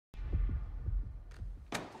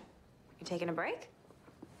taking a break?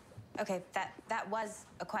 Okay, that was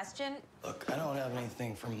a question. Look, I don't have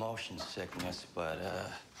anything for motion sickness, but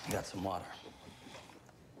I got some water.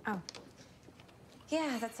 Oh.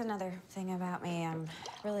 Yeah, that's another thing about me. I'm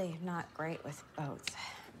really not great with boats.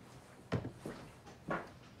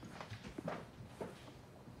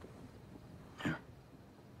 Here.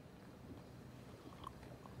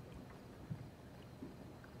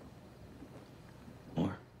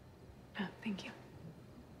 More? Oh, thank you.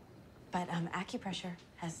 But acupressure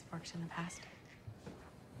has worked in the past.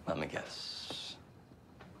 Let me guess.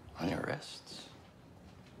 On your wrists?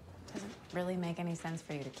 Doesn't really make any sense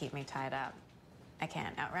for you to keep me tied up. I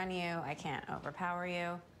can't outrun you, I can't overpower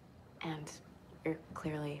you. And you're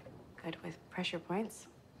clearly good with pressure points.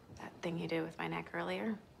 That thing you did with my neck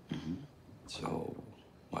earlier. Mm-hmm. So,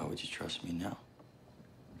 why would you trust me now?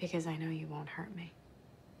 Because I know you won't hurt me.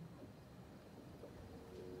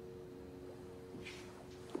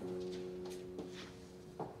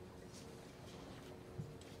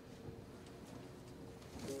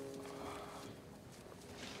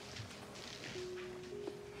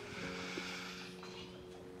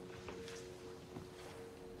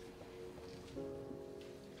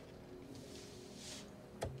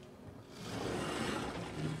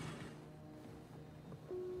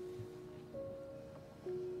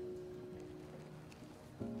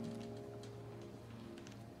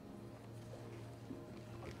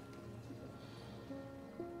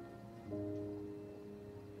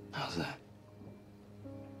 How's that?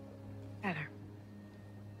 Better.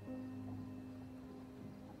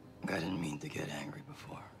 I didn't mean to get angry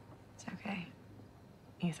before. It's okay.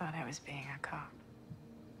 You thought I was being a cop.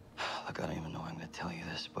 Look, I don't even know I'm gonna tell you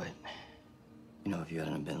this, but you know, if you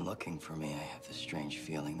hadn't been looking for me, I have this strange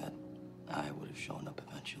feeling that I would have shown up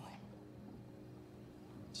eventually.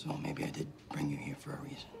 So maybe I did bring you here for a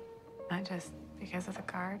reason. Not just because of the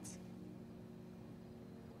cards.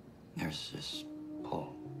 There's this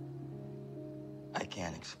pull. I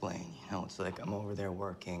can't explain, you know, it's like I'm over there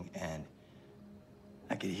working and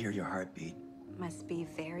I could hear your heartbeat. Must be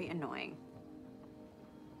very annoying.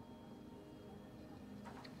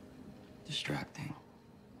 Distracting.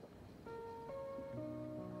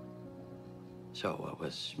 So what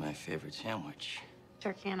was my favorite sandwich?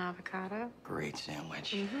 Turkey and avocado. Great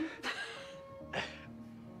sandwich. Mm-hmm.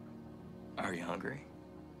 Are you hungry?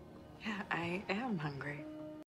 Yeah, I am hungry.